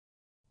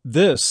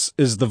This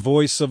is the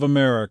voice of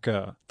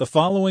America. The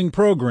following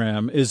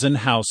program is in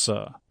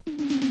Hausa.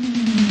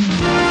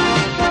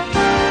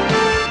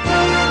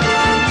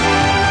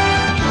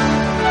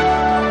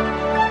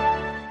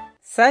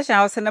 Sashen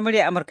Hausa na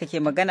murya Amurka ke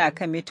magana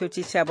akan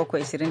mitoci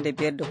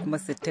 1725 da kuma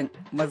 60.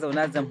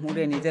 Mazauna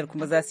jamhuriyar Nijar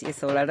kuma za su iya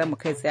sauraron mu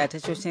kai tsaye a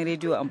tashoshin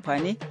rediyo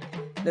amfani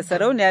da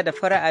sarauniya da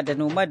fara'a da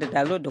noma da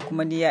dalo da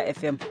kuma niya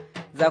FM.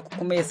 Za ku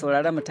kuma iya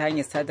sauraron mu ta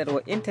hanyar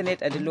sadarwar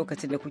intanet a duk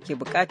lokacin da kuke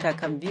bukata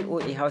kan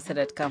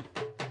voahausa.com.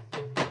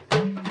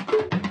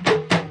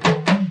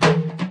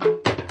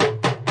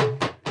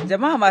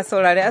 Jama'a masu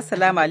saurare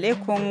Assalamu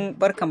alaikum,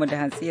 barkamu da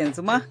hantsi.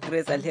 Yanzu ma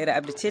Grace Alheri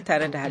Abdu ce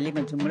tare da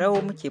Halima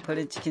Jumrau muke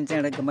farin cikin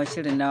jin ragamar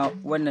shirin na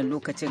wannan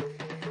lokacin.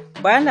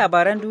 Bayan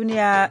labaran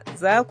duniya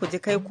za ku ji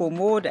kai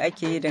komo da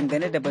ake yi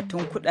dangane da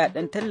batun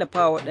kudaden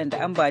tallafawa waɗanda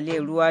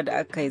ambaliyar ruwa da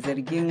aka yi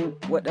zargin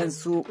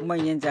waɗansu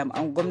manyan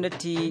jami'an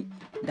gwamnati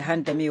da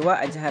handamewa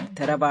a jihar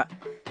Taraba.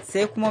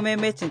 Sai kuma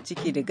maimacin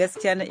ciki da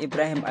gaskiya na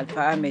Ibrahim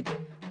Alfa Ahmed.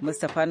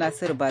 Mustapha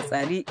Nasiru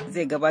Batsari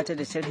zai gabatar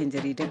da sharhin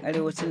jaridun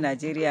Arewacin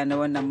Najeriya na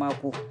wannan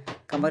mako.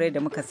 Kamar yadda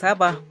muka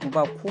saba, mu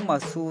ba ku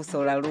masu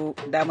sauraro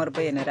damar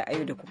bayyana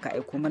ra'ayi da kuka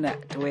aiko mana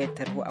ta wayar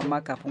tarho,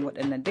 amma kafin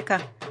waɗannan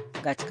duka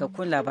ga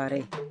cikakkun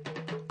labarai.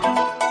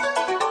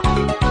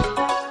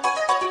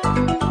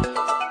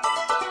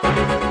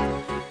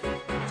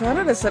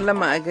 Tare da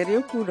sallama a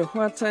gare ku da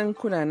fatan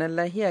kunanan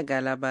lahiya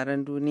ga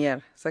labaran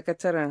duniyar.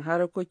 Sakataren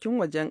harkokin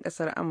wajen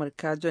kasar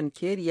Amurka John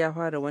Kerry ya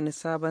fara wani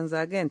sabon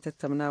zagayen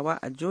tattaunawa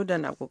a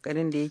Jordan a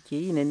kokarin da yake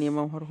yi na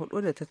neman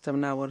harhaɗo da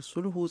tattaunawar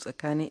sulhu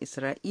tsakanin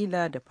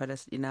Isra'ila da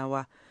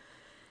Falasɗinawa.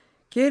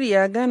 Kerry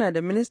ya gana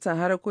da ministan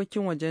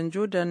harkokin wajen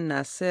Jordan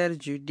Nasser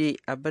Jude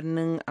a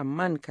birnin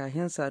Amman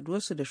kahin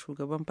saduwarsu da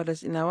shugaban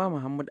Falasɗinawa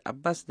Mahmud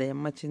Abbas da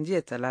yammacin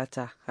jiya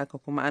Talata. Haka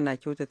kuma ana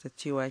kyautata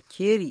cewa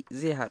Kerry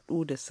zai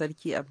haɗu da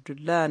Sarki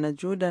Abdullah na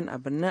Jordan a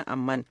birnin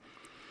Amman.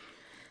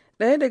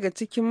 Ɗaya daga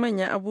cikin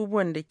manyan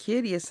abubuwan da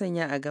Kerry ya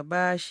sanya a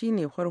gaba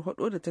shine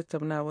farfaɗo da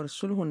tattaunawar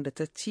sulhun da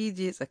ta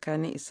cije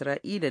tsakanin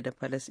Isra'ila da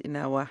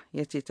Falasɗinawa.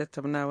 Ya ce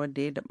tattaunawar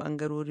da ya da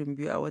ɓangarorin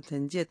biyu a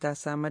watan jiya ta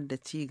samar da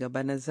ci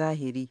gaba na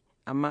zahiri.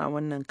 Amma a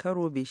wannan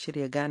karo bai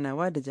shirya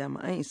ganawa da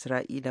jami'an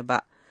Isra'ila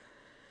ba.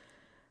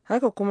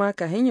 Haka kuma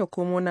ka hanya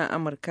komo na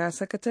Amurka,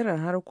 sakataren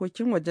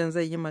harkokin wajen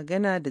zai yi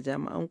magana da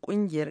jami'an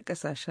kungiyar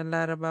kasashen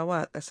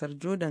Larabawa a kasar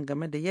Jordan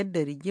game da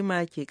yadda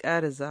rigima ke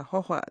ƙara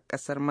zahoho a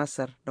kasar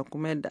Masar da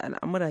kuma yadda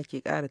al'amura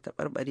ke ƙara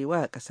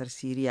taɓarɓarewa a kasar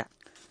Siriya.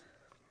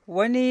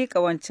 Wani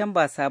ƙawancen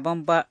ba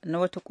sabon ba na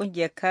wata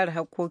ƙungiyar kare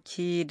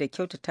hakoki da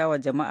kyautatawa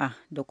jama'a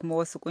da kuma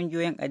wasu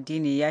ƙungiyoyin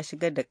addini ya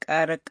shigar da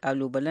ƙarar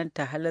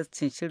ƙalubalanta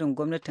halarcin shirin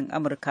gwamnatin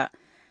Amurka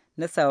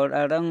na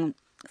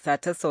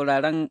satar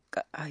sauraron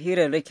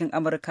hirarrakin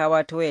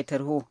Amurkawa ta wayar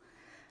tarho.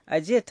 A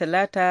jiya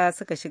Talata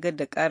suka shigar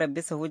da ƙarar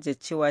bisa hujjar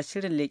cewa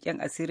shirin leƙen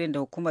asirin da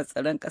hukumar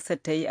tsaron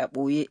ƙasar ta yi a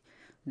ɓoye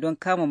don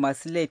kama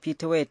masu laifi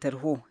ta wayar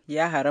tarho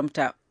ya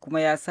haramta kuma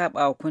ya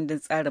saɓa wa kundin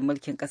tsarin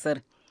mulkin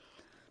ƙasar.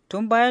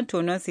 Tun bayan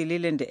tonon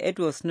sililin da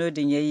Edward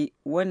Snowden ya yi,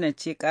 wannan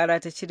ce ƙara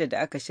ta shida da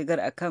aka shigar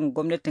a kan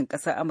gwamnatin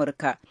ƙasar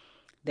Amurka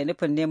da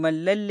nufin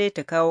neman lalle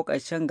ta kawo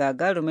ƙarshen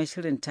gagarumin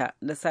shirinta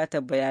na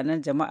satar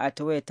bayanan jama'a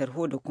ta wayar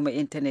tarho da kuma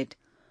intanet.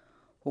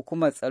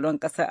 Hukumar tsaron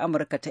ƙasar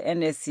Amurka ta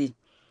NSC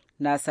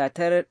na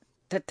satar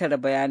tattara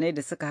bayanai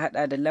da suka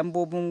hada da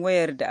lambobin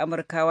wayar da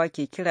Amurkawa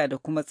ke kira da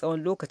kuma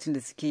tsawon lokacin da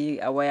suke yi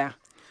a waya.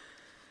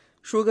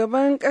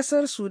 Shugaban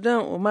kasar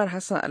Sudan Umar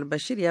Hassan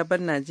al-Bashir ya bar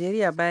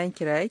Najeriya bayan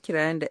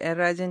kiraye-kirayen da 'yan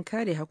rajin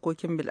kare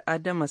hakokin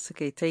bil'adama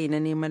suka yi ta yi na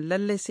neman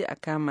lallai sai a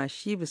kama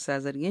shi bisa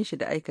zargin shi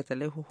da aikata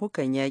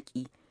laifukan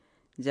yaƙi.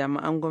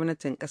 Jami'an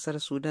gwamnatin kasar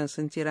Sudan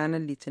sun ce ranar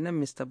Litinin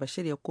Mr.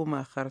 Bashir ya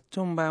koma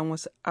Khartoum bayan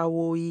wasu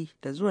awoyi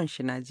da zuwan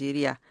shi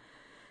Najeriya.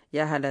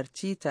 Ya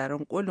halarci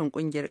taron kolin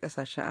kungiyar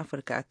kasashen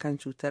Afirka akan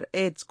cutar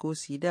AIDS ko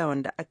SIDA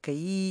wanda aka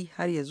yi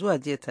har ya zuwa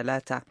jiya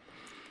Talata.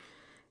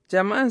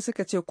 Jami'an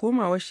suka ce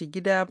komawar shi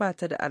gida ba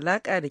ta da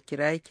alaka da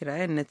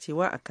kiraye-kirayen na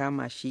cewa a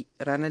kama shi.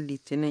 Ranar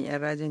Litinin 'yan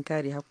rajin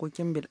kare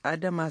hakokin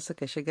bil'adama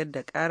suka shigar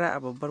da ƙara a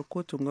babbar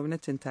kotun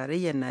gwamnatin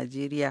tarayyar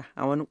Najeriya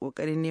a wani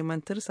ƙoƙarin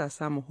neman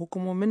tursasa ma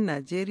hukumomin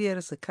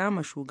Najeriya su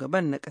kama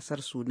shugaban na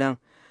ƙasar Sudan.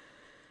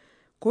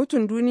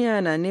 Kotun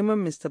duniya na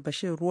neman Mr.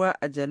 Bashir ruwa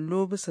a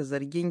jallo bisa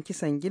zargin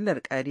kisan gillar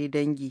ƙare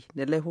dangi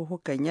da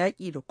laifukan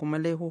yaƙi da kuma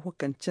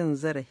laifukan cin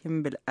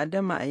zarafin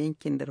bil'adama a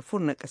yankin Darfur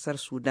na ƙasar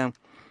Sudan.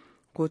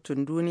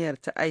 Kotun duniyar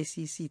ta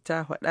ICC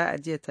ta faɗa a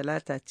jiya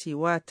Talata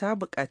cewa ta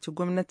buƙaci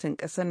gwamnatin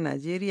ƙasar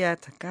Najeriya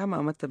ta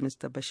kama mata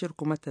Mr. Bashir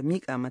kuma ta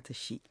miƙa mata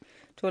shi.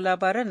 To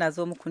labaran na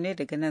zo muku ne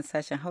daga nan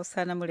sashen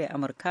Hausa na murya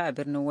Amurka a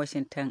birnin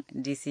Washington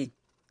DC.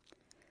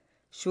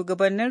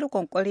 Shugabannin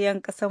riƙon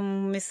ƙwaryan ƙasar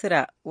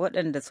Misira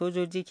waɗanda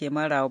sojoji ke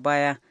marawa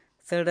baya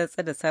sun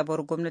ratsa da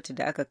sabuwar gwamnati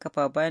da aka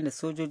kafa bayan da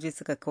sojoji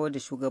suka kawar da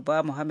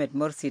shugaba Mohamed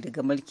Morsi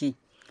daga mulki.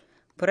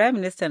 Firayim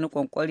Minista na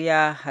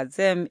Kwankwariya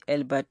Hazem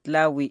El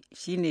Batlawi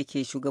shi ne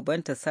ke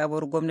shugabanta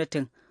sabuwar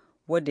gwamnatin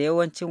wadda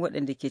yawancin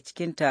waɗanda ke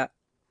cikinta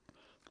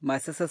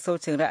masu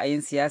sassaucin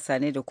ra'ayin siyasa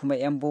ne da kuma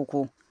 'yan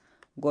boko.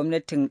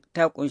 Gwamnatin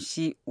ta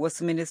kunshi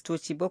wasu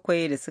ministoci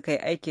 7 da suka yi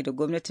aiki da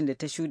gwamnatin da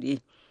ta shuɗe,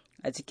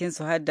 a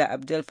cikinsu har da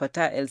Abdel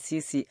Fattah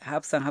el-Sisi,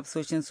 hafsan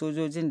hafsoshin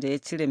sojojin da ya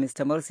cire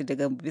Mr. Morsi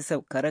daga bisa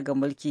karagar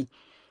mulki,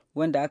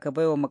 wanda aka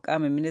baiwa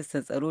mukamin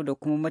ministan tsaro da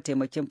kuma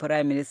mataimakin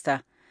firayim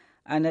minista.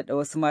 An naɗa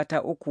wasu mata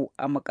 3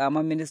 a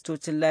mukaman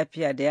ministocin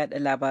lafiya da yada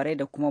labarai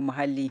da kuma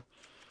muhalli.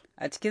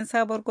 A cikin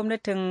sabuwar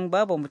gwamnatin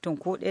babu mutum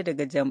ko ɗaya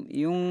daga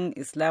jam'iyyun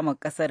Islamin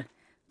ƙasar.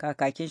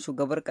 Kakakin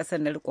shugabar ƙasar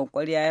na riƙon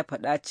ƙwarya ya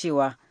faɗa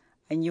cewa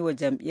an yi wa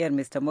jam'iyyar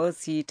Mr.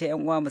 Morsi ta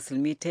 'yan uwa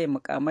musulmi ta yi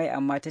mukamai,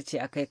 amma ta ce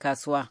a kai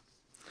kasuwa.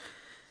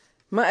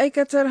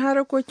 Ma'aikatar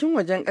harkokin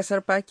wajen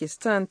ƙasar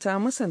Pakistan ta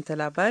musanta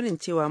labarin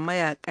cewa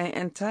mayakan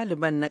 'yan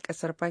Taliban na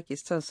ƙasar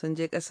Pakistan sun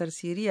je ƙasar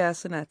Siriya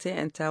suna ta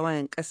 'yan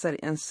tawayen ƙasar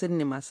 'yan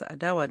Sunni masu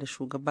adawa da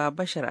shugaba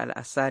Bashar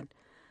al-Assad.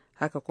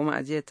 Haka kuma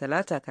a jiya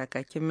Talata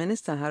kakakin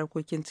ministan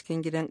harkokin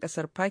cikin gidan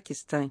ƙasar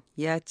Pakistan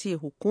ya ce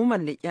hukumar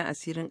leƙen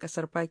asirin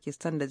ƙasar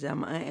Pakistan da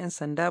jami'an 'yan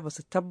sanda ba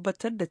su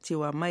tabbatar da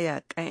cewa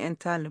mayakan 'yan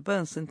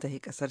Taliban sun tafi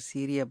ƙasar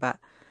Siriya ba.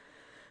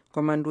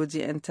 Kwamandoji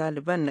 'yan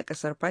Taliban na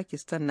ƙasar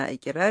Pakistan na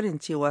ikirarin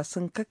cewa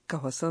sun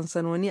kakkafa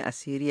sansanoni a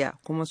Siriya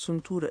kuma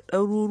sun tura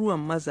ɗaruruwan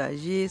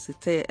mazaje su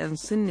taya 'yan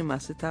Sunni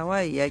masu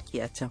tawaye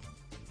yaƙi a can.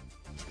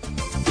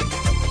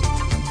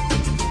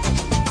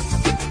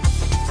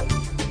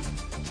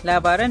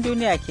 Labaran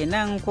duniya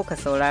kenan kuka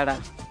saurara.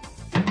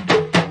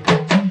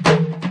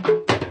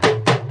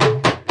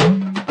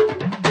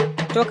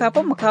 To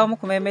kafin mu kawo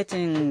muku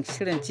maimaitin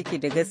shirin ciki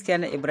da gaskiya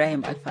na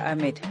Ibrahim Alfa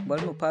Ahmed,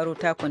 bari mu faro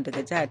takon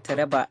daga jihar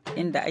Taraba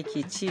inda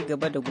ake ci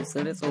gaba da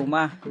gutsuri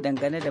tsoma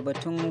dangane da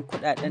batun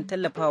kudaden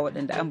tallafawa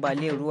waɗanda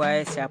ambaliyar ruwa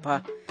ya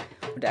shafa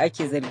da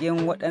ake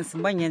zargin waɗansu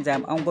manyan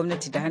jami'an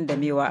gwamnati da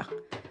handamewa.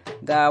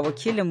 Ga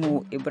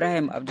wakilinmu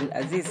Ibrahim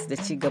Abdulaziz da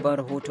ci gaban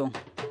rahoton.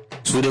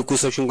 Su dai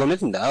kusoshin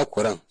gwamnatin da aka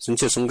koran sun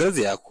ce sun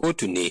garzaya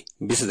kotu ne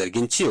bisa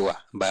zargin cewa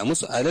ba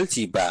musu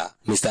adalci ba.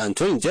 Mr.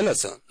 Anthony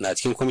Jellison na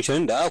cikin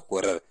kwamishinan da aka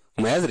korar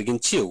kuma ya zargin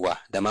cewa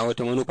da ma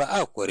wata manufa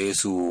aka kore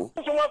su.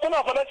 Suma suna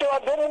faɗa cewa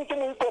don mutum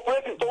yi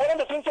cooperating, to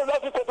wanda sun ce za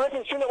su yi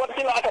cooperating shine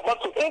watakila aka bar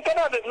su. In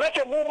kana da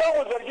nace mu ba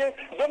mu zargin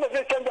don ba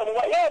zai canja mu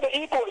ba, yana da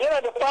iko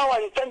yana da power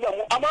ya canja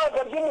mu, amma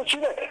zargin mu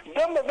shine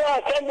don ba za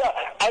a canja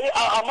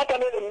a mata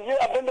ne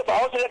abin da ba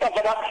hausa ya kan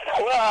faɗa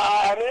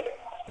a ne.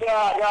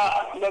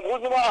 da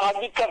guzuma a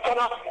hannun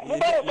kankana mu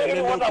ba da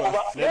irin wannan ba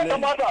ya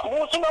kamata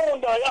mu suna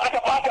wanda ya aka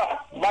fata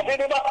ba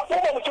daidai ba ko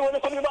ba mu ci wani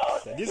kuɗi ba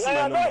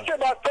ya za ce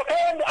ba to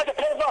kayan da aka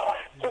kai ba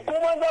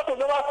hukumar za ku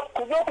zama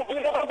ku zo ku fi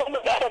gaban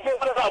gwamnati da aka kai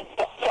wani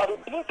faru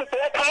mun su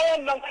saya kayan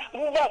nan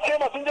mu ba sai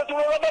ma sun je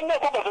turo rabar ne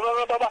ko ba su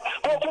rarraba ba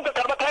ko kun ka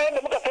karɓa kayan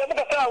da muka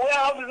saya waya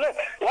houses ne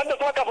wanda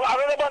kuma kafin a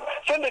rarraba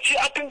sai da shi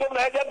acting gwamna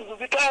ya ja da su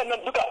kayan nan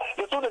duka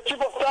da su da chief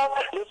of staff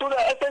da su da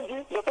SNG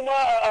da kuma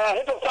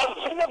head of staff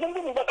sun ga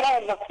sun ba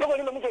kayan nan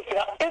lokacin da muke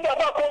siya inda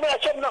ba komai a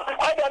can nan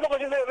ai da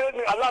lokacin zai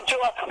rage Allah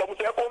cewa ba mu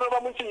saya komai ba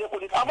mun cinye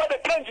kuɗi amma da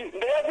kanji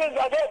da ya je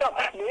zagaya da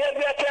ya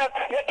je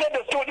ya kai da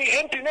stodi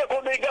hinti ne ko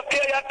dai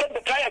gaskiya ya tada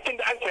kayakin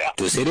da an saya.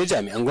 To sai dai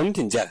jami'an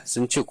gwamnatin jihar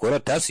sun ce korar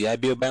tasu ya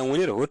biyo bayan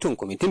wani rahoton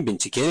kwamitin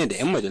bincike ne da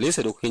 'yan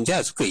majalisar dokokin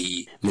jihar suka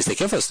yi. Mr.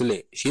 Kefa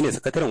Sule shine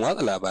sakataren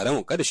watsa labaran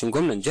mukaddashin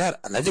gwamnan jihar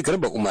Alhaji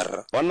Garba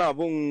Umar. Wannan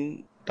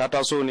abun ta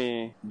taso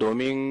ne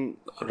domin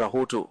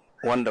rahoto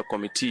wanda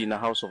kwamiti na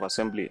House of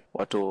Assembly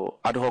wato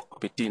ad hoc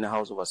committee na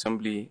House of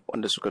Assembly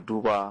wanda suka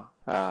duba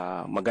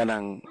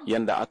maganan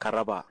yanda aka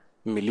raba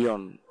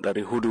miliyon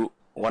 400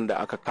 wanda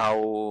aka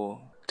kawo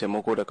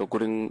taimako daga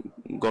gurin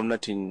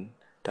gwamnatin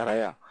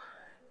tarayya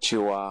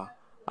cewa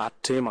a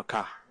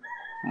taimaka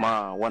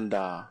ma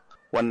wanda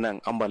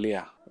wannan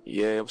ambaliya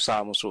ya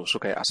sa musu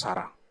suka yi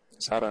asarar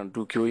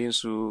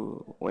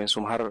dukiyoyinsu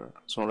wayansu har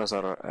sun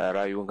rasa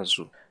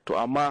rayuwansu. To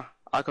amma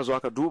aka zo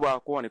aka duba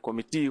kowane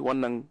kwamiti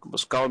wannan ba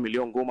su kawo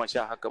miliyan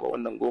 10 haka ba,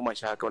 wannan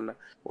 10 haka, wannan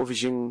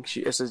ofishin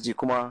shi SSG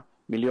kuma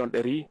miliyan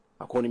 100,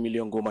 akwai wani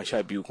miliyan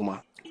 12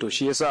 kuma. To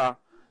shi yasa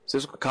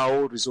sai suka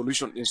kawo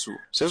resolution ɗinsu,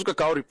 sai suka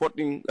kawo report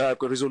ɗin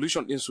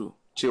resolution ɗinsu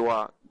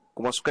cewa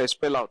kuma suka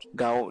spell out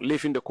ga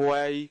laifin da kowa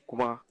ya yi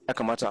kuma ya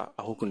kamata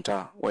a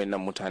hukunta wayannan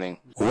mutanen.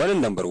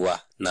 Wannan dambarwa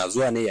na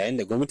zuwa ne yayin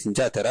da gwamnatin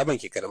jihar Taraban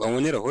ke karban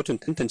wani rahoton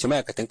tantance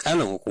ma'aikatan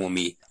ƙananan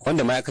hukumomi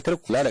wanda ma'aikatar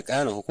kula da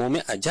ƙananan hukumomi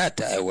a jihar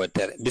ta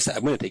aiwatar bisa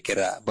abin da ta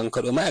kira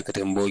bankaɗo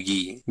ma'aikatan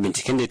bogi.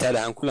 Binciken da ya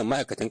tada hankulan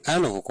ma'aikatan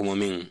ƙananan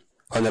hukumomin.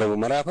 Honorable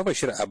Marafa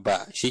Bashir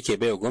Abba shi ke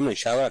baiwa gwamnan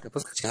shawara ta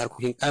fuskacin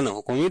harkokin ƙananan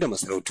hukumomi da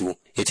masarautu,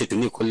 ya ce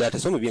tuni kulla ta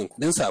soma biyan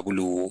kuɗin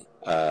sabulu.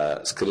 A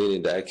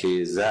screening da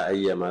ake za a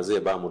yi ma zai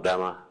ba mu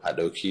dama a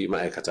ɗauki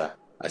ma'aikata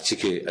a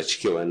cike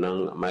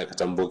wannan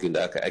ma'aikatan bogin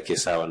da ake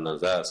sa wannan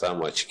za a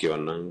samu a cike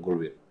wannan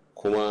gurbi.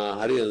 Kuma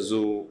har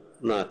yanzu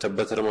na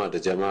tabbatar ma da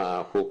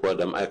jama'a ko kuwa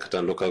da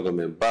ma'aikatan local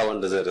government ba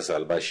wanda zai rasa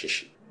albashin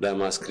shi.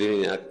 Dama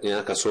screening in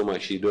aka soma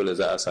shi dole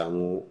za a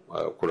samu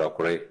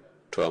kurakurai.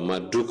 To amma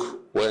duk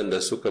wayanda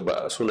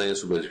sunayen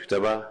su bai fita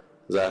ba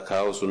za a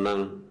kawo su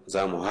nan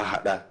za mu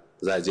haɗa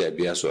za a je a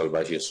biya su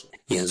albashinsu.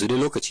 Yanzu dai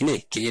lokaci ne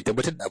ke iya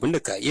tabbatar da abin da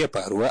ka iya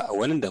faruwa a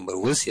wani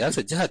dambarwar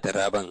siyasar jihar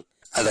Taraban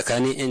a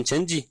tsakanin 'yan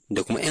canji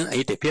da kuma 'yan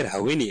ayi tafiyar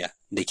hawainiya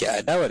da ke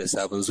adawa da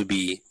sabon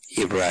zubi.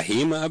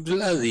 Ibrahim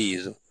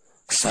Abdulaziz,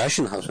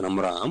 sashin Hausa na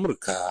muran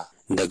Amurka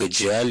daga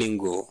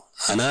Jalingo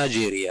a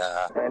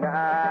Najeriya.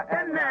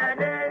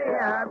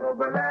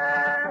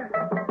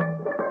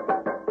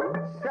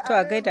 To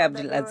a gaida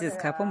Abdulaziz,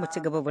 kafin mu ci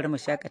gaba bari mu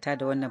shakata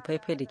da wannan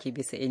faifai da ke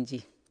bisa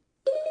inji.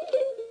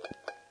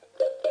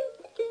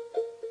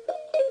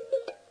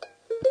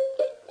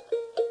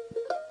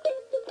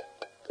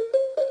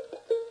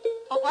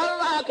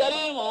 Allah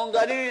karimu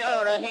gari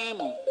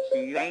rahimu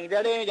shi rai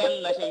dare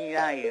janna shi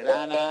yayi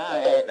rana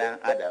ya dan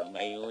adam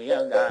mai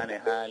wuyan gane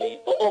hali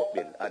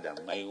bil adam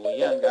mai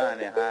wuyan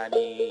gane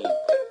hali.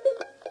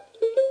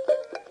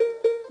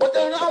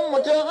 Wata ran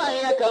mutum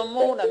ayyakan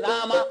muna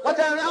nama,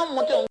 wata ran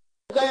mutum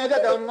kai ga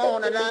kan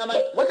muna nama,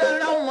 wata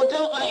ran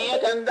mutum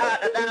ayyakan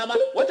daɗa dama,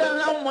 wata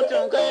ran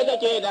mutum kai ga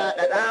ke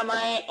daɗa dama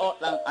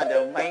dan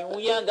adam mai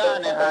wuyan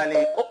gane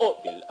hali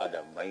bil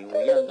adam mai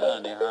wuyan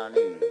gane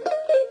hali.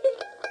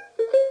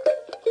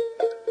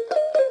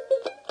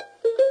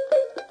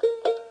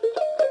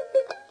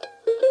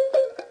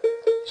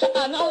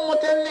 Sha'anin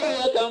mutum ne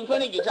yakan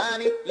firgita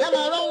ni,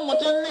 lamarin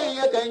mutum ne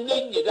yakan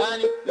gingiga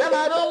ni,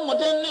 lamarin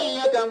mutum ne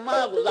yakan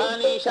maguza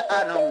ni,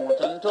 sha'anin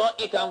mutum to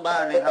ikan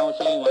ba ni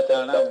haushi, wata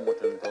ran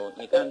mutum to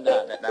ikan da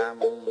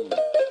damun.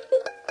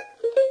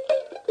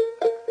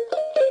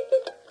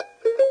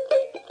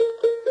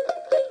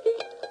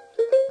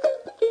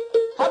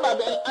 Haba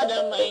bin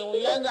adam mai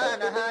wuya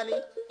gane hali.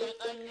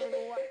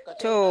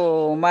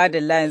 To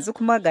madalla, yanzu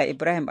kuma ga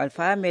Ibrahim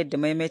Alfahamed da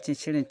maimacin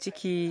shirin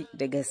ciki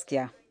da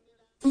gaskiya.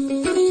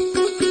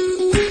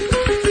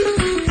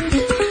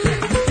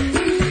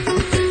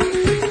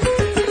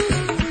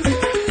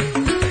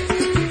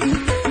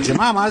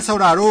 Jama'a masu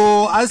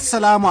sauraro,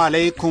 Assalamu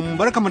alaikum,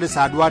 barkamu da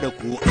saduwa da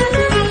ku.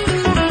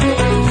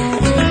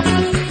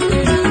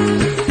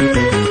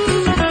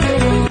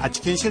 A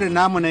cikin shirin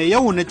namu na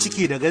yau na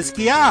ciki da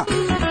gaskiya.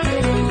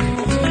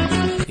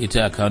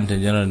 Ita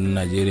Accountant General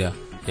na Najeriya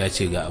ya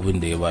ce ga abin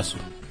da ya basu,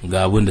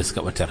 ga abin da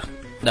suka batar,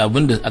 da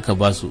abin da aka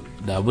basu,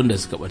 da abin da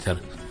suka batar,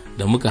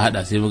 da muka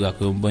hada sai muka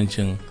kai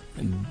bambancin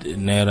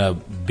naira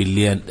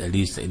biliyan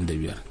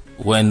 195.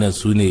 Wayannan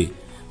su ne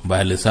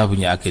ba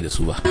lissafin ya aka yi da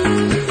su ba.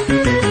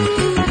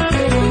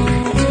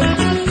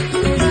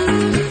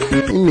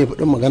 In mai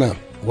faɗin magana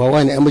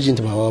wawa ne, an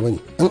mijinta ba wawa bane.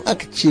 In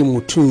aka ce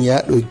mutum ya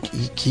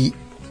ɗauki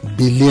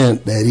biliyan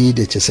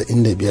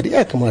 195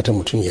 ya kamata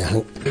mutum ya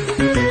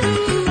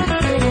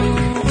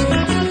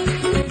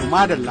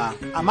Madalla,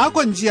 a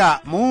makon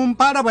jiya mun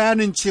fara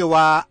bayanin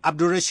cewa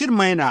Abdulrashid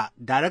Maina,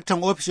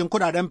 daraktan ofishin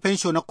kudaden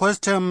fensho na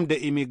Custom da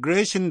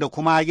Immigration da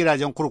kuma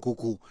gidajen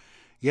kurkuku,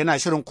 yana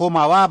shirin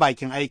komawa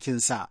bakin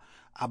aikinsa,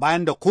 a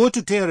bayan da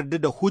kotu ta yarda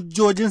da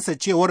hujjojinsa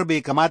cewar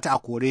bai kamata a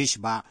kore shi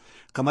ba,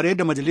 kamar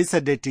yadda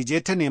majalisar dattijai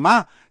ta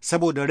nema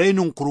saboda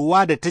rainin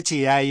kurwa da ta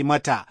ce ya yi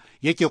mata,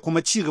 yake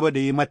kuma ci gaba da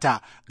yi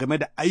mata game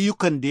da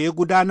ayyukan da ya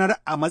gudanar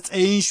a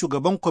matsayin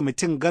shugaban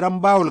kwamitin garan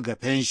bawul ga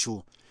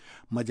fensho.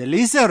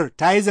 Majalisar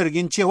ta yi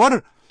zargin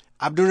cewar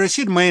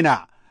Abdulrashid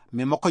Maina,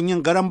 maimakon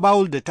yin garan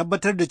bawul da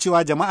tabbatar da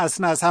cewa jama'a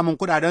suna samun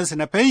kudadensu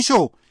na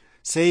fensho,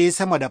 sai ya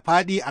sama da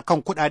faɗi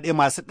akan kudade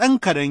masu ɗan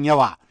karen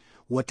yawa,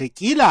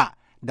 watakila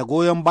da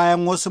goyon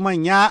bayan wasu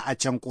manya a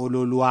can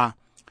kololuwa.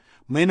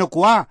 Maina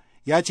kuwa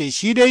ya ce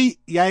shi dai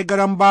ya yi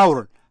garan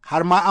bawul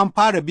har ma an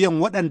fara biyan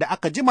waɗanda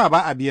aka jima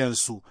ba a biyan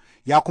su,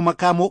 ya kuma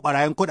kamo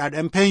ɓarayin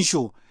kudaden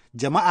fensho,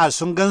 jama'a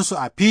sun gansu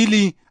a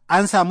fili,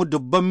 an samu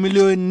dubban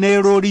miliyoyin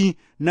nairori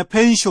na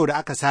fensho da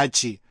aka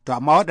sace, to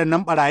amma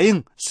waɗannan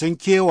ɓarayin sun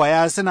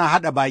kewaya suna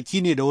haɗa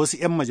baki ne da wasu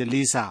 'yan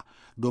majalisa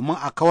domin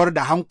a kawar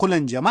da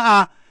hankulan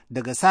jama'a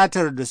daga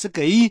satar da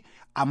suka yi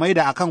a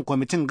maida akan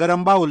kwamitin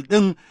garan bawul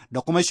ɗin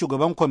da kuma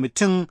shugaban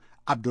kwamitin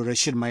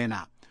Abdulrashid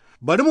Maina.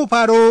 Bari mu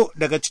faro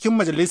daga cikin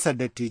majalisar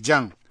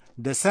dattijan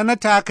da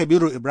Sanata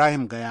Kabiru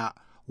Ibrahim Gaya,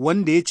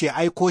 wanda ya ce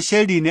aiko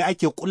shari ne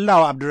ake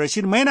kullawa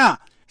Abdulrashid Maina,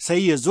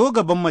 sai ya zo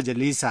gaban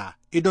majalisa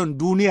idon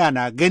duniya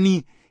na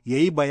gani ya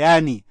yi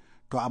bayani,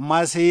 to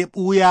amma sai ya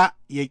ɓuya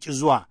ya ƙi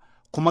zuwa,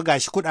 kuma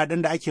gashi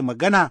kuɗaɗen da ake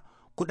magana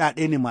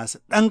kuɗaɗe ne masu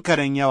ɗan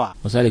karen yawa.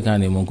 Misali kana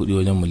neman kuɗi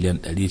wajen miliyan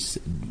 100,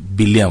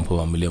 biliyan fa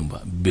ba miliyan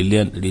ba,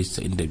 biliyan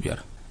 195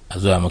 a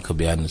zuwa maka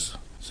bayaninsu.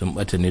 Sun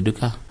ɓata ne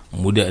duka,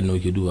 mu da an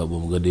ke duba ba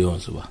mu ga da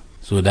yawansu ba.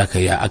 So da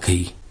ya aka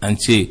yi, an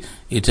ce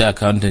ita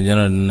Accountant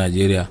General na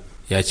Najeriya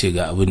ya ce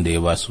ga abin da ya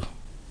basu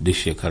duk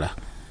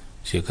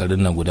shekarun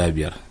nan guda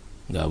 5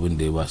 ga abin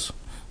da ya basu.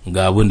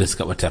 Ga abin da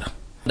suka batar,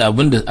 da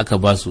abin da aka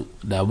basu,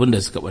 da abin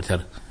da suka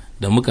batar,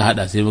 da muka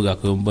hada sai muka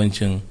kai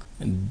bambancin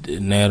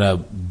naira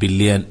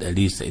biliyan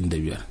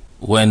 195.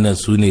 Wayannan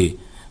su ne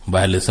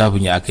ba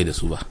lissafin ya aka yi da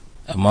su ba.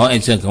 Amma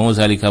wa'ancan kamar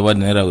misali ka ba da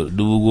naira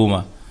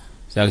 10,000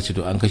 sai aka ce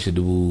to an kashe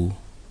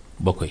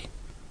 7,000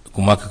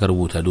 kuma ka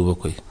rubuta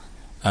 7,000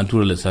 an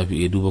tura lissafi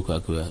 7,000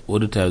 aka yi,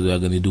 auditor ya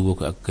gani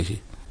 7,000 aka kashe,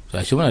 to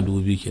a shi mana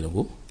 2,000 kenan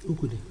ko?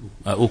 Uku.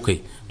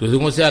 To sai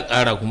kuma sai a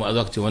ƙara kuma a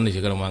zo ce wannan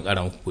shekarar ma an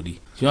ƙara muku kuɗi.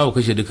 Shi ma ba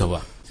kashe duka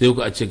ba. Sai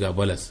ku a ce ga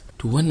balas.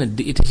 To wannan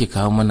duk ita ke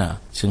kawo mana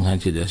cin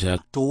hanci da sha.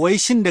 To wai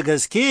shin da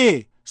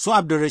gaske su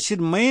Abdulrashid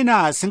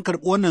Maina sun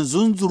karɓi wannan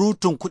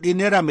zunzurutun kuɗi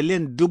naira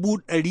miliyan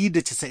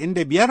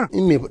 195?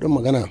 In mai faɗin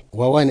magana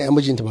wawa ne,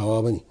 mijinta ba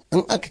wawa ba ne.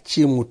 In aka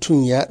ce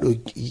mutum ya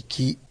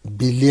ɗauki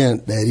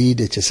biliyan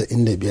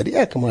 195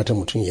 ya kamata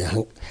mutum ya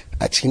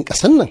a cikin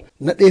ƙasan nan.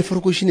 Na ɗaya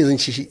farko shine zan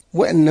ce shi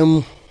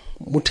waɗannan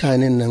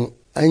mutanen nan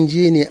an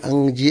je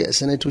a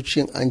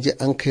sanatocin an je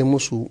an kai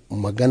musu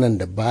maganan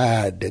da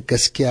baya da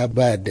gaskiya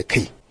baya da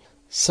kai.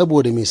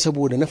 Saboda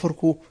na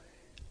farko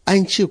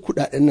an ce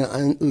kuɗaɗen nan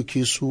an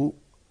ɗauke su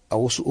a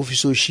wasu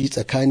ofisoshi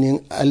tsakanin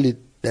 2000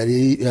 da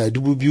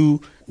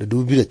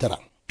 2009.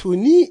 To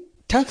ni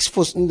tax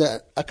force ɗin da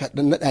aka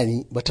naɗa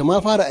ni bata ma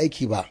fara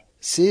aiki ba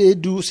sai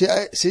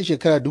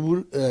shekara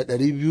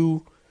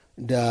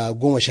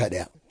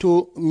 2011.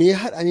 To me ya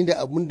haɗa ni da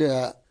abun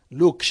da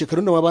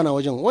shekarun da ma bana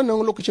wajen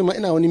wannan lokacin ma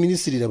ina wani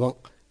ministry daban.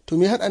 To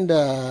me ya haɗa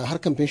da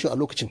harkan pension a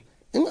lokacin?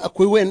 In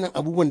akwai wayannan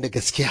abubuwan da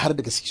gaske har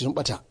da gaske sun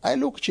bata, ai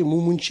lokacin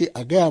mun ce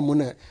a gaya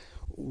muna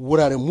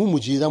wuraren mu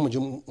je za mu je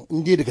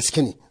in dai da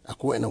gaske ne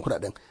akwai wayannan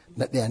kuɗaɗen.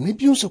 Na ɗaya, na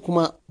biyunsa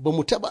kuma ba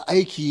mu taɓa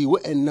aiki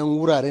wayannan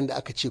wuraren da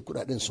aka ce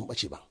kuɗaɗen sun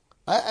ɓace ba.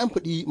 Ai an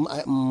faɗi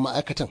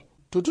ma'aikatan.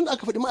 To tun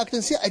aka faɗi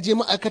ma'aikatan sai a je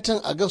ma'aikatan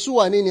a ga su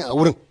wane ne a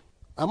wurin.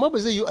 Amma ba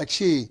zai yi a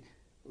ce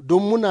don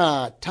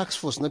muna tax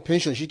force na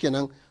pension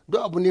shikenan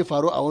duk abu ne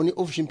faru a wani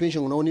ofishin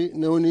pension na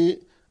wani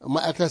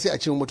ma'aikata sai a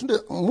ce mutum da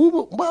mu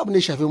ba abu ne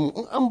shafe mu,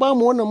 in an ba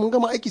mu wannan mun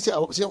gama aiki sai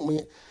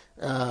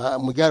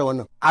mu gyara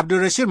wannan.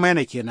 Abdulrashid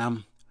Maina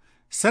kenan.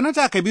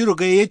 Sanata Kabiru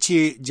Gai ya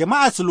ce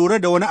jama'a su lura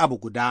da wani abu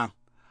guda,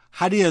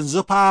 har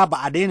yanzu fa ba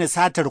a daina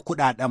satar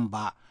kuɗaɗen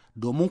ba,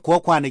 domin kuwa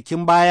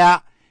kwanakin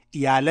baya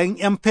iyalan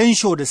 'yan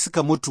fensho da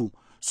suka mutu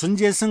sun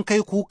je sun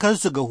kai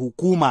kukansu ga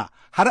hukuma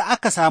har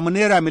aka samu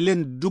naira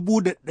miliyan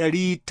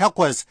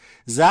 800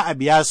 za a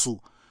biya su.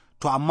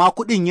 To amma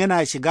kuɗin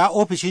yana shiga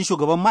ofishin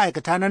shugaban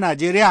ma'aikata na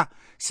Najeriya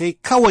sai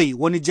kawai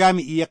wani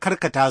jami'i ya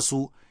karkata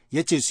su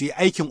ya ce su yi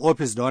aikin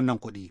ofis da wannan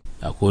kuɗi.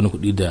 Akwai wani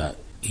kuɗi da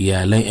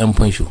iyalan 'yan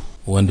fansho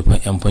wanda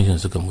 'yan fanshon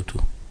suka mutu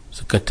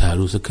suka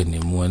taru suka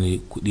nemi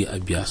wani kuɗi a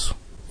biya su.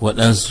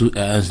 Waɗansu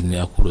 'ya'yansu ne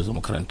a koro su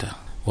makaranta,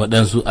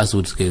 waɗansu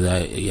asibiti suka yi za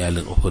a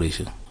iyalin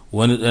operation,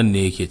 wani ɗan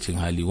ne yake cin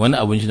hali, wani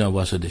abinci na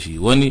ba su da shi,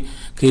 wani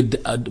kai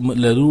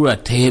larura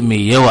ta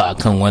mai yawa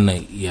akan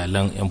wannan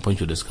iyalan 'yan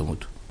fansho da suka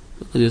mutu.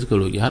 Suka je suka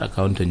roƙi har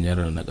akawuntan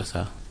general na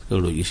ƙasa, suka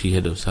roƙi shi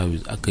head of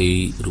service, aka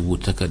yi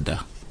rubuta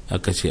takarda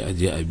aka ce a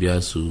je a biya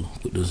su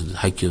kuɗin su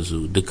hakkin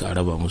su duka a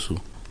raba musu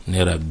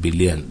naira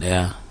biliyan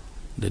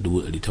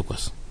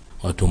 1.800,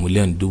 wato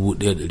miliyan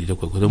 1.800,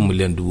 kusan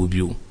miliyan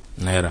 2,000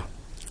 naira.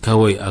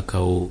 Kawai a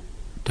kawo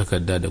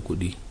takarda da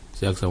kuɗi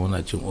sai aka samu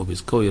na cin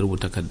ofis kawai ya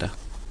rubuta takarda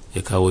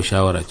ya kawo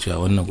shawara cewa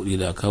wannan kuɗi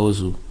da aka kawo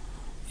su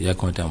ya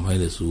kamata amfani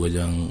da su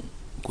wajen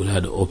kula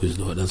da ofis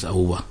da waɗansu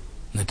abubuwa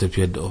na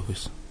tafiyar da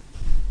ofis.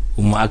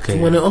 Kuma aka yi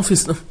wani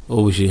ofis din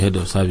ofishin head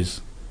of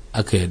service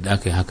aka yadda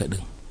aka yi haka din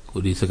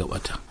kudi suka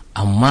bata,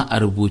 amma a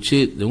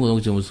rubuce da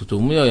muka ce musu to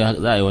mu yau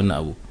za a yi wannan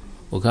abu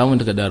ko kawo mun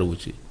takarda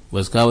rubuce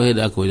ba su kawo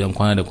yadda aka wajen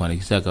kwana da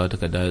kwanaki sai kawo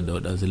takarda da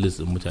waɗansu list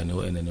din mutane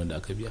waɗannan wanda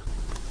aka biya.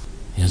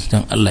 Yanzu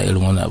dan Allah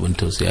irin wannan abin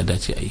tausayi ya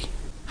dace a yi.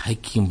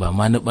 Hakkin ba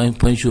ma na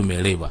fansho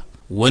mai rai ba,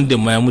 wanda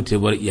ma ya mutu ya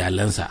bar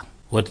iyalansa,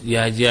 wata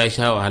ya je ya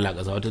sha wahala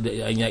ƙasa, wata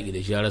an yaƙi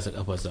da shi ya rasa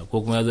kafarsa,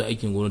 ko kuma ya zo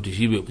aikin gwamnati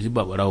shi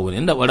ba ɓarawo ba ne.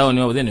 Inda ɓarawo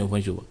ne ba zai nemi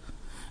fansho ba,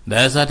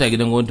 da ya sata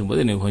gidan gwamnatin ba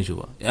zai nemi fansho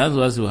ba, yanzu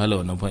za su wahala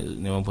wannan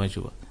neman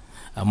fansho ba.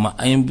 Amma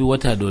an bi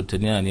wata da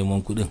watanni yana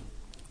neman kuɗin,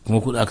 kuma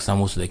kuɗi aka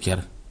samu su da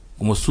kyar,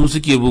 kuma su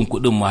suke bin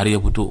kuɗin ma har ya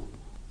fito,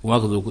 kuma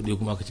aka zo kuɗi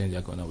kuma aka canja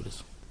aka wani abu da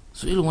su.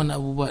 Su irin wannan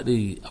abubuwa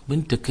ɗin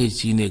abin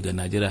takaici ne ga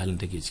Najeriya halin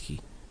take ciki,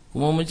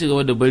 kuma mun ci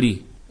gaba da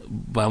bari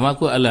ba ma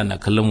kawai Allah na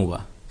kallon mu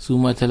ba, su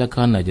ma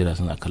talakawan Najeriya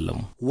suna kallon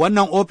mu.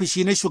 Wannan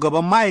ofishi na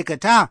shugaban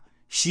ma'aikata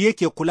shi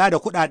yake kula da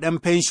kuɗaɗen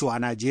fensho a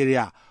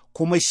Najeriya,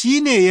 kuma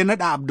shi ne ya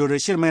naɗa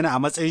Abdulrashid Maina a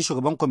matsayin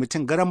shugaban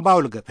kwamitin garan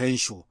bawul ga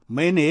fensho.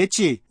 Maina ya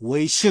ce,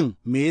 wai shin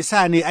me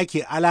yasa ne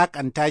ake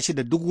alakanta shi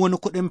da duk wani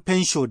kuɗin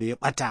fensho da ya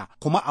ɓata,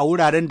 kuma a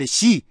wuraren da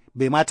shi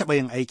bai ma taɓa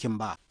yin aikin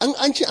ba.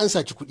 An ce an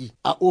saci kuɗi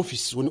a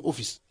wani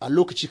ofis a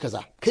lokaci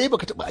kaza, kai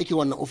baka taɓa aiki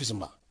wannan ofisin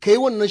ba, kai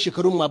wannan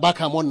shekarun ma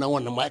baka ma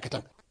wannan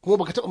ma'aikatan, kuma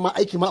baka taɓa ma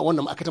aiki ma a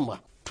wannan ma'aikatan ba.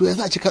 To ya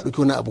za a ce ka ɗauki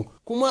wani abu,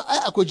 kuma ai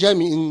akwai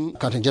jami'in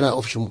accountant general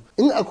ofishin mu,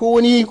 in akwai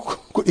wani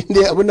kuɗin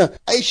da abin nan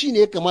ai shi ne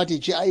ya kamata ya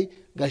ce ai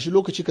gashi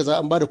lokaci kaza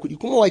an bada kuɗi,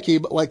 kuma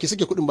wake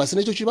sake kuɗin ba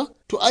sanatoci ba,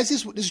 to ai sai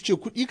su ce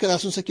kuɗi kaza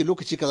sun sake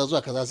lokaci kaza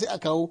zuwa kaza, sai a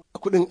kawo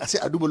kuɗin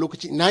sai a duba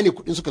lokaci ina ne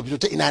kuɗin suka fito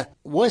ta ina.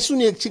 Wasu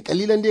ne cin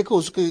kalilan dai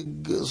kawai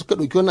suka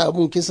ɗauki wannan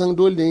abun. Kin san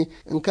dole ne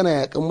in kana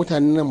yakan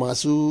mutanen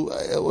masu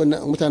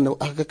mutanen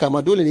da aka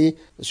kama, dole ne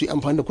su yi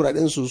amfani da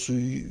kuɗaɗen su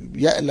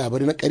ya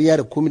labarai na ƙarya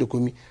da komi da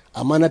komi,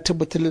 amma na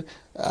tabbatar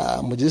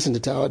majalisar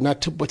da na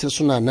tabbatar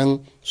suna nan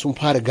sun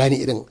fara gane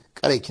irin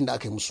karaikin da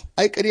aka yi musu.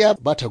 Ai ƙarya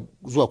ba ta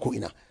zuwa ko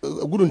ina,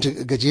 gudun ta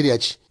gajeriya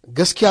ce,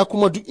 gaskiya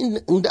kuma duk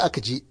inda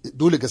aka je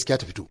dole gaskiya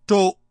ta fito.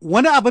 To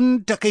wani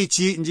abin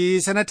takaici in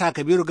ji sanata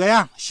Kabiru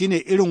Gaya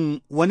shine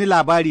irin wani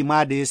labari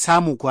ma da ya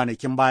samu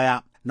kwanakin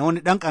baya na wani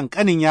ɗan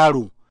ƙanƙanin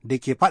yaro da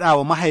ke faɗa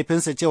wa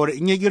mahaifinsa cewar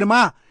in ya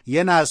girma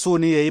yana so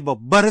ne ya yi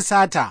babbar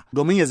sata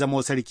domin ya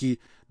zama sarki,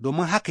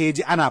 domin haka ya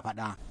ji ana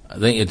faɗa.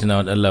 Zan iya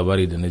tuna ɗan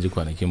labari da na ji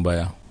kwanakin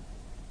baya,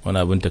 wani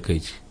abin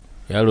takaici.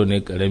 Yaro ne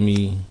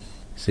ƙarami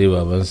sai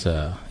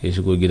babansa ya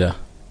shigo gida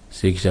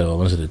sai kisha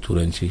babansa da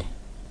turanci,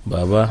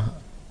 baba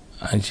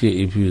an ce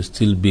if you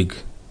still big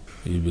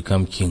you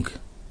become king,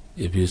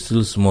 if you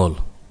still small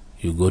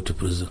you go to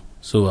prison,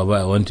 so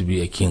baba I want to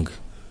be a king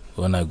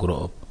when I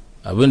grow up.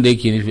 Abin da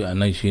yake nufi a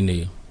nan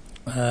shine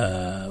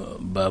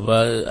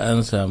baba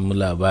an samu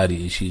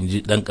labari shi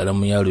inji dan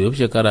karamin yaro ya fi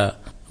shekara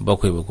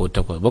 7 ko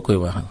 8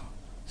 ba,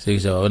 sai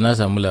kisha baba na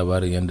samu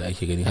labarin yadda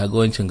ake gani haga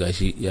wancin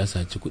gashi ya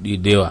saci kuɗi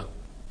da yawa,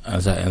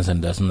 an sa 'yan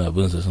sanda suna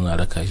bin sa suna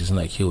raka shi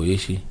suna kewaye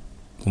shi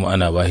kuma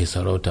ana ba shi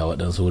sarauta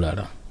waɗansu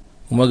wuraren,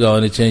 kuma ga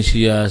wani can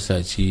shi ya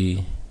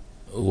saci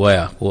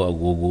waya ko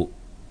agogo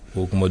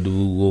ko kuma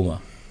 10,000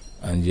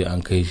 an je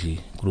an kai shi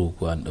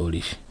kurkuku an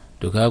ɗaure shi.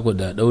 To kaga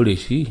da ɗaure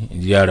shi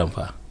in ji yaron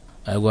fa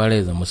ai gwara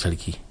ya zama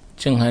sarki.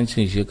 Cin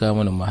hancin shi ka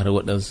mana har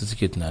waɗansu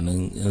suke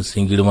tunanin in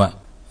sun girma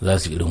za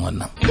su irin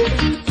wannan.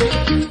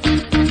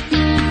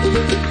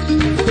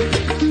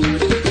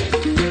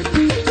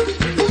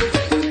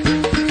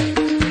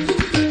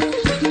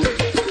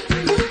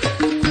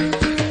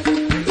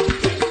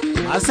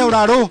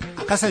 Sauraro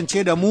a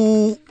kasance da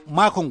mu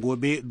makon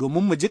gobe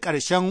domin mu ji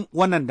ƙarshen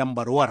wannan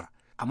dambarwar.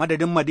 A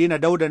madadin Madina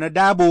Dauda na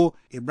Dabo,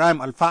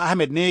 Ibrahim Alfa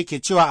Ahmed ne ke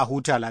cewa a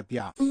huta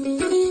lafiya.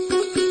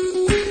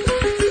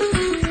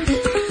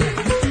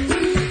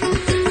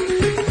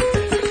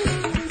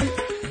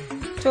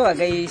 To a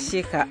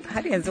gaishe ka,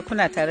 har yanzu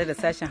kuna tare da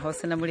sashen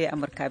Hausa na murya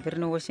Amurka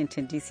birnin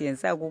Washington DC,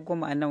 yanzu agogo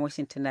a nan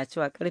Washington na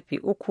cewa karfe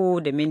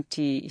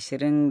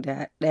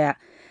 3:21.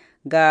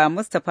 Ga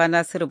Mustapha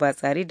Nasiru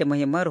Batsari da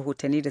muhimman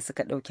rahotanni da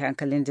suka ɗauki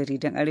hankalin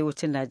jaridan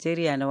Arewacin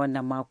Najeriya na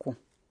wannan mako.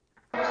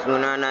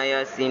 Sunana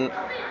Yasin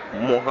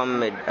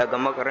Muhammad daga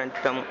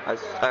makarantar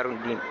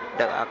Asardin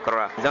daga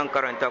Accra. Zan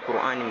karanta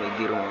Kur'ani mai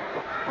girma.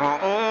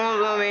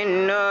 A'udhu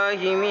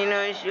billahi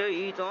minash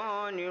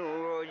shaitanir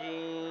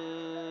rajim.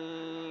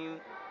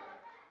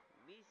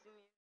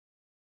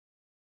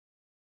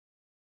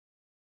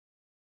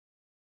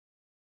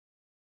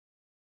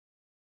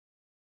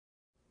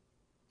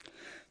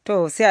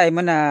 To sai a yi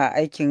mana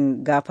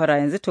aikin gafara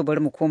yanzu, to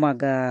bari mu koma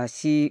ga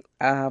shi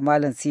a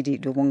Malam Sidi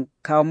domin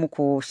kawo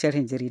muku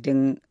sharhin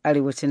jaridun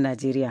Arewacin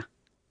Najeriya.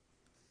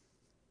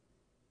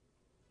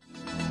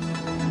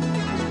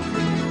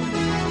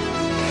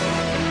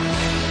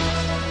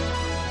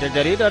 Da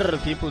jaridar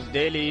People's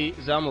Daily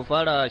za mu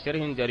fara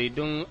sharhin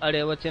jaridun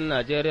Arewacin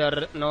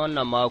Najeriya na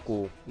wannan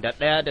mako da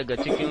ɗaya daga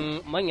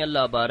cikin manyan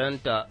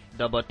labaranta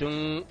da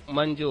batun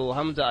Manjo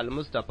Hamza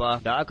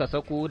Al-Mustapha da aka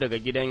saku daga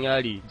gidan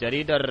yari.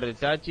 Jaridar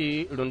ta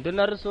ce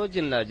rundunar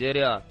sojin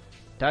Najeriya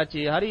ta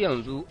ce har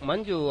yanzu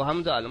Manjo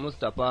Hamza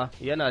Al-Mustapha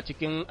yana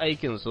cikin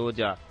aikin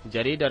soja.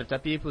 Jaridar ta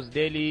People's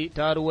Daily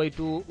ta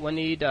ruwaito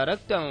wani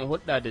daraktan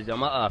hulɗa da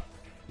jama'a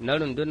na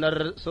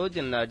rundunar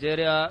sojin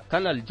Najeriya,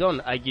 Kanal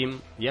John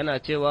Agim, yana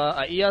cewa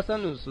a iya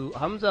saninsu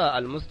Hamza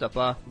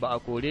Al-Mustapha ba a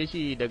kore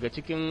shi daga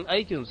cikin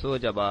aikin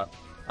soja ba.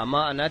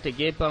 Amma a nata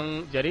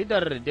gefen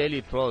jaridar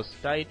Daily Trust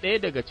ta yi ɗaya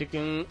daga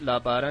cikin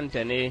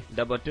labaranta ne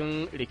da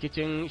batun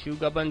rikicin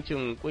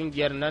shugabancin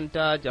ƙungiyar nan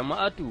ta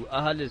jama'atu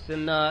ahalis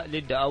sunna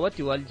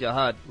lidda'awati wal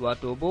jihad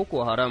wato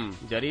Boko Haram.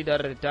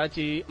 Jaridar ta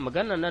ce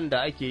magana nan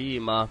da ake yi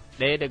ma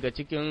ɗaya daga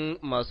cikin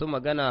masu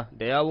magana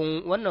da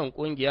yawun wannan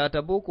ƙungiya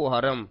ta Boko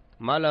Haram,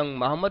 Malam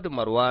Muhammadu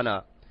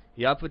Marwana,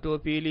 ya fito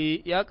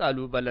fili ya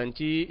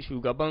ƙalubalanci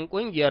shugaban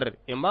ƙungiyar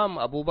Imam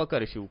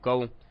Abubakar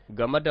Shukau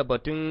game da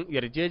batun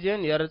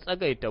yarjejeniyar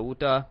tsagaita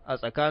wuta a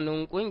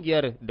tsakanin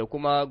ƙungiyar da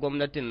kuma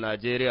gwamnatin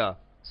Najeriya.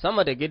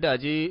 Sama da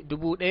gidaje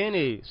 1,000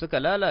 ne suka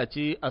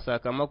lalace a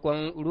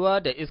sakamakon ruwa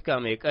da iska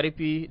mai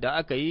ƙarfi da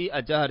aka yi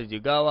a jihar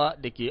Jigawa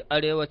da ke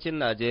arewacin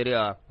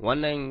Najeriya.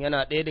 Wannan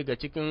yana ɗaya daga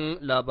cikin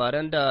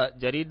labaran da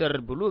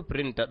jaridar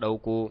Blueprint ta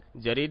ɗauko.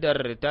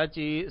 Jaridar ta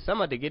ce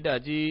sama da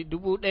gidaje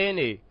 1,000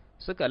 ne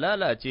suka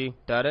lalace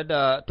tare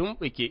da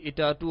tumɓuke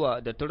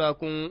itatuwa da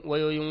turakun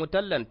wayoyin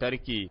wutar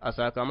lantarki a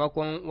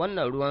sakamakon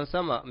wannan ruwan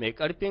sama mai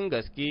ƙarfin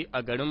gaske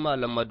a garin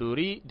Malam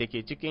Maduri da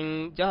ke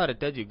cikin jihar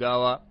ta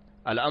Jigawa,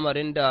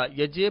 al'amarin da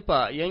ya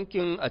jefa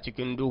yankin a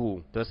cikin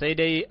duhu. To sai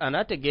dai a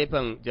nata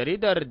gefen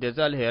jaridar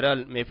Desal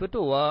Herald mai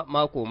fitowa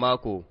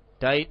mako-mako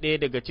ta yi ɗaya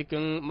daga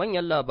cikin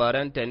manyan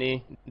labaranta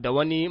ne da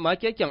wani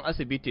makeken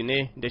asibiti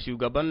ne da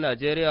shugaban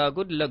Najeriya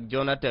Goodluck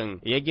Jonathan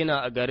ya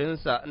gina a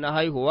garinsa na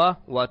haihuwa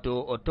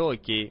wato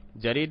Otoke.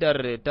 Jaridar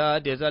ta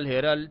Desal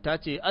Herald ta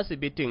ce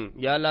asibitin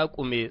ya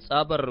laƙume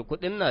tsabar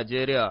kuɗin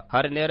Najeriya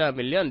har naira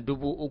miliyan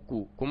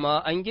 3,000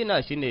 kuma an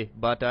gina shi ne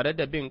ba tare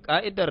da bin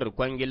ƙa'idar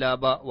kwangila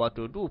ba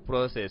wato due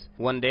process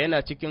wanda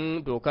yana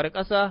cikin dokar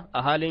ƙasa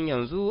a halin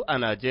yanzu a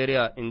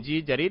Najeriya, in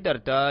ji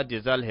jaridar ta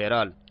Desal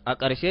Herald. A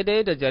ƙarshe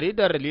dai da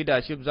jaridar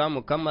Leadership za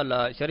mu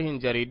kammala sharhin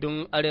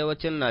jaridun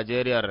Arewacin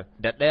Najeriya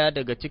da ɗaya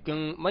daga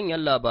cikin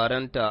manyan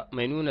labaranta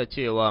mai nuna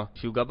cewa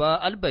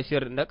shugaba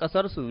Al-Bashir na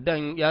ƙasar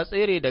Sudan ya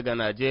tsere daga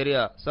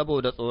Najeriya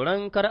saboda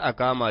tsoron kar a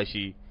kama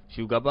shi.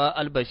 shugaba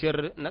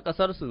Al-Bashir na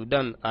ƙasar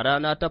Sudan a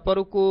rana ta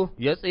farko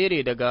ya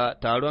tsere daga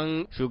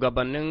taron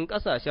shugabannin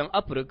ƙasashen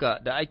Afirka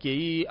da ake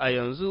yi a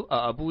yanzu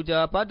a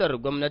Abuja fadar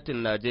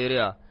gwamnatin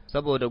Najeriya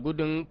saboda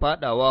gudun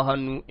faɗawa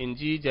hannu, in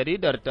ji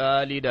jaridar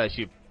ta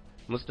Leadership.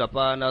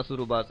 Mustapha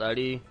Nasiru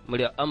Batsari,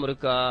 muryar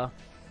Amurka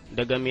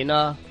daga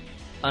Mina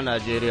a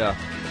Najeriya.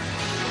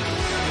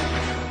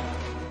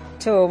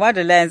 To,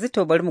 madalla yanzu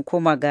to bari mu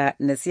koma ga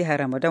nasiha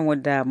Ramadan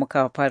wadda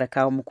muka fara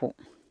kawo muku.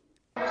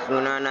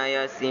 Sunana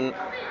Yasin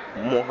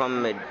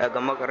Muhammad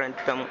daga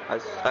makarantar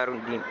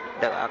Asardin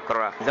daga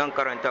Accra. Zan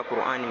karanta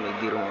Qur'ani mai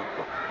girma.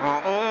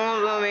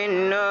 A'udhu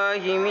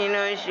billahi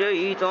minash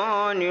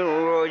shaitanir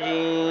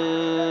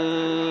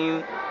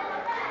rajim.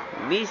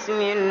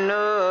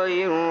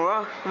 Bismillahir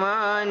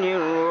rahmanir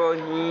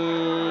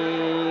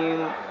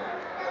rahim.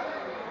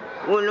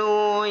 قل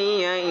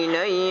أوحي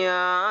إلي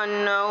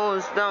أنه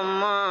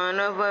استمع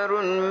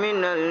نفر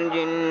من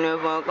الجن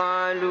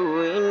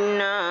فقالوا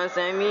إنا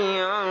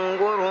سميعا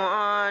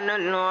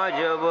قرآنا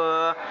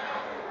عجبا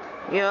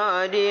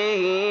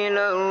يهديه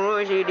إلى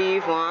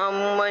الرشد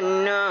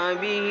فآمنا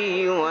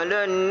به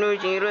ولن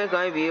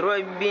نشرك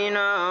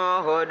بربنا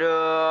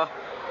أحدا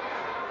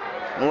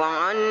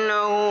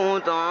وأنه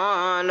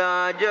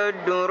تعالى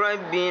جد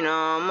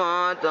ربنا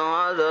ما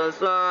اتخذ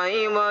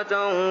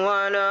صاحبة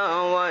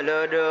ولا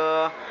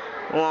ولدا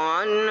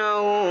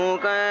وأنه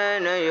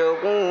كان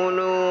يقول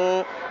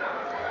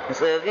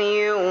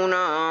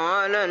سفيهنا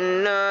على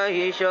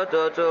الله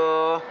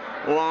شططا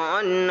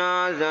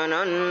وأنا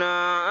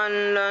ظننا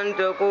أن لن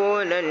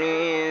تقول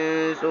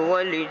الإنس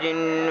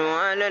والجن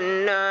على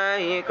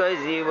الله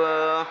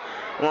كذبا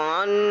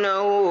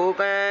وأنه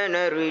كان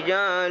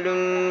رجال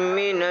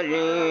من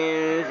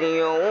الإنس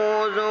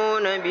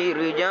يعوذون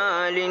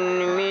برجال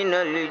من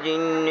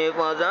الجن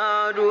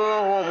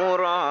فزادوهم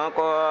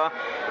رهقا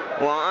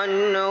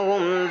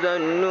وأنهم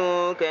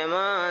ظنوا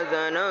كما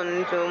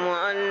ظننتم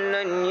أن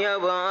لن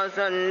يبعث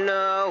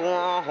الله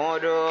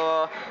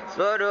أحدا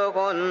صدق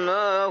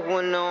الله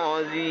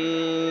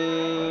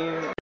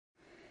العظيم.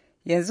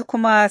 Yanzu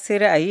kuma sai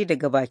ra'ayi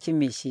daga bakin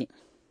mai shi.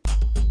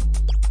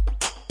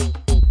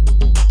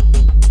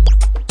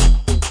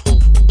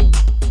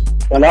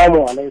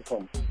 Salamu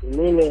alaikum,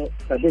 ni ne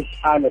Sadiq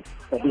Ahmed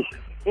Sadiq.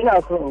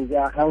 Ina so in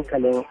ja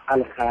hankalin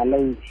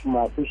alkalai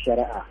masu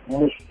shari'a,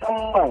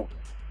 musamman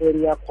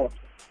area court.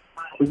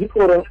 Ku ji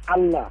tsoron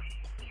Allah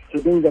ku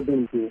dinga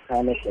bin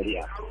doka na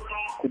shari'a.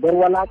 Ku bar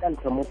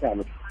walakanta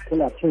mutane,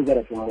 kuna cin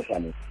zarafin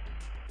mutane.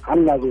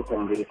 Allah zai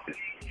tambaye ku.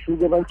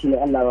 Shugabanci ne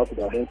Allah ba ku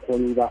da don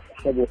komi ba,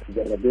 saboda ku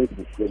jarrabe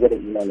ku ya gwada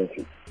imanin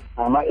ku.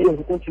 Amma irin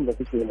hukuncin da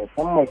kuke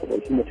musamman ku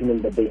ɗauki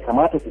mutumin da bai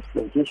kamata ku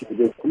ɗauke shi ku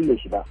je kulle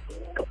shi ba,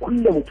 ka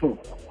kulle mutum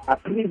a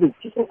prison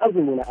cikin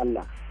azumi na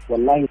Allah,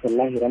 wallahi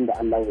tallahi ran da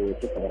Allah ya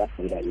wuce kamar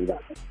su daɗi ba.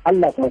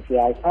 Allah kuma sai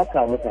ya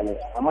saka mutane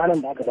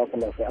amanan da aka ba ku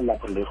nan sai Allah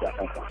kan da yake a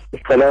kanka.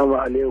 Assalamu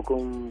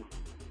alaikum,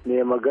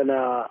 ne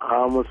magana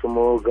Hamisu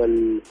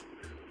Mogal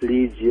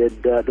rijiyar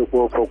daɗi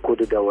kofar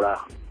kudu daura.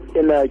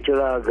 Ina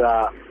kira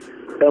ga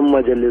 'yan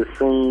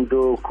majalisun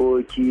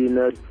dokoki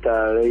na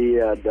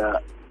tarayya da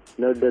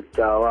na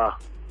dattawa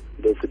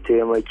da su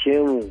taimake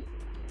mu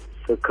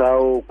su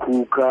kawo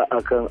kuka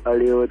akan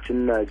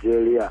arewacin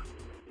Najeriya.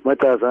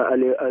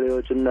 Matasan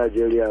arewacin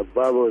Najeriya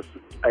babu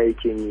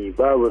aikin yi,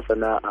 babu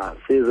sana'a,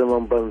 sai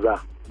zaman banza,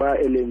 ba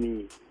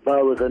ilimi,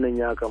 babu sanin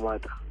ya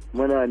kamata.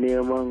 Muna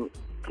neman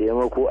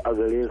taimako a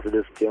gare su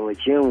da su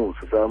taimake mu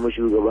su samu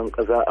shugaban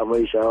ƙasa a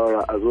mai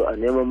shawara a zo a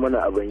neman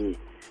mana abin yi.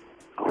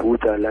 A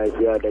huta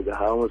lafiya daga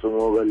Hamisu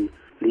Mogal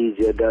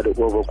rijiyar da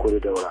kofar kudu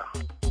daura.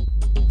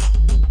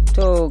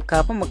 To,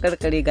 kafin mu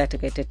karkare ga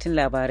takaitattun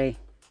labarai.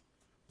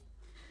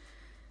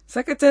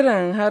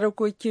 Sakataren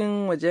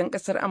harkokin wajen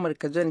kasar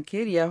Amurka John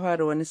Kerry ya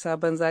fara wani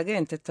sabon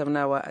zagayen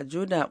tattaunawa a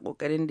Jordan a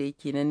kokarin da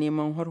yake na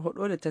neman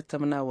harhaɗo da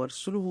tattaunawar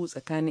sulhu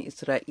tsakanin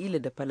Isra'ila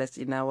da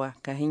Falasɗinawa.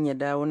 Kahin ya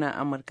dawo na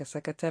Amurka,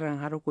 sakataren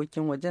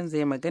harkokin wajen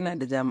zai magana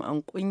da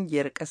jami'an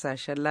kungiyar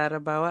kasashen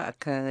Larabawa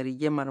akan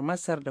rigimar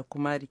Masar da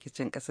kuma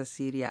rikicin ƙasar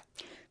Siriya.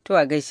 To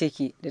a gaishe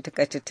ki da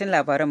takaitattun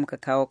labaran muka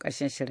kawo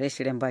ƙarshen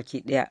shirye-shiryen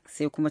baki ɗaya,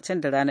 sai kuma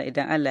can da rana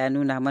idan Allah ya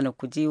nuna mana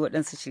ku ji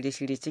waɗansu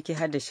shirye-shirye ciki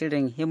har da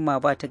shirin himma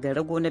ba ta ga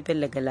rago na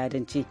Bello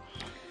Galadanci.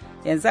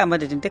 Yanzu a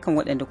madadin dukkan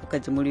waɗanda kuka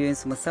ji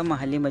muryoyinsu musamman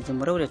Halima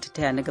Jimarau da ta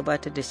taya na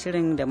gabatar da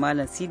shirin da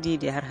Malam Sidi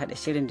da ya harhaɗa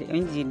shirin da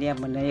injiniyan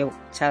mu na yau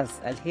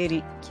Charles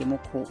Alheri ke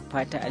muku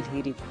fata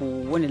alheri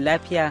ku wani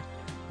lafiya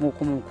mu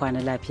kuma mu kwana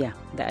lafiya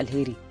da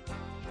alheri.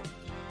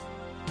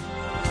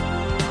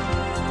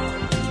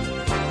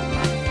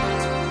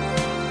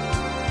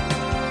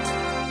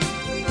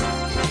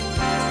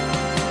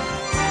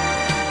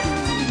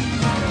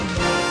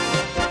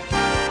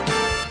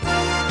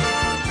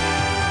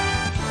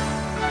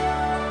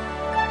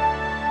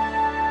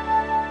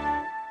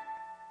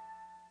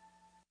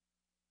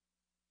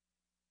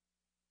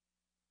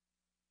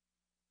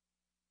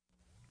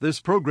 This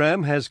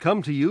program has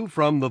come to you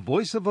from the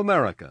Voice of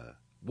America,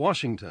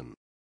 Washington.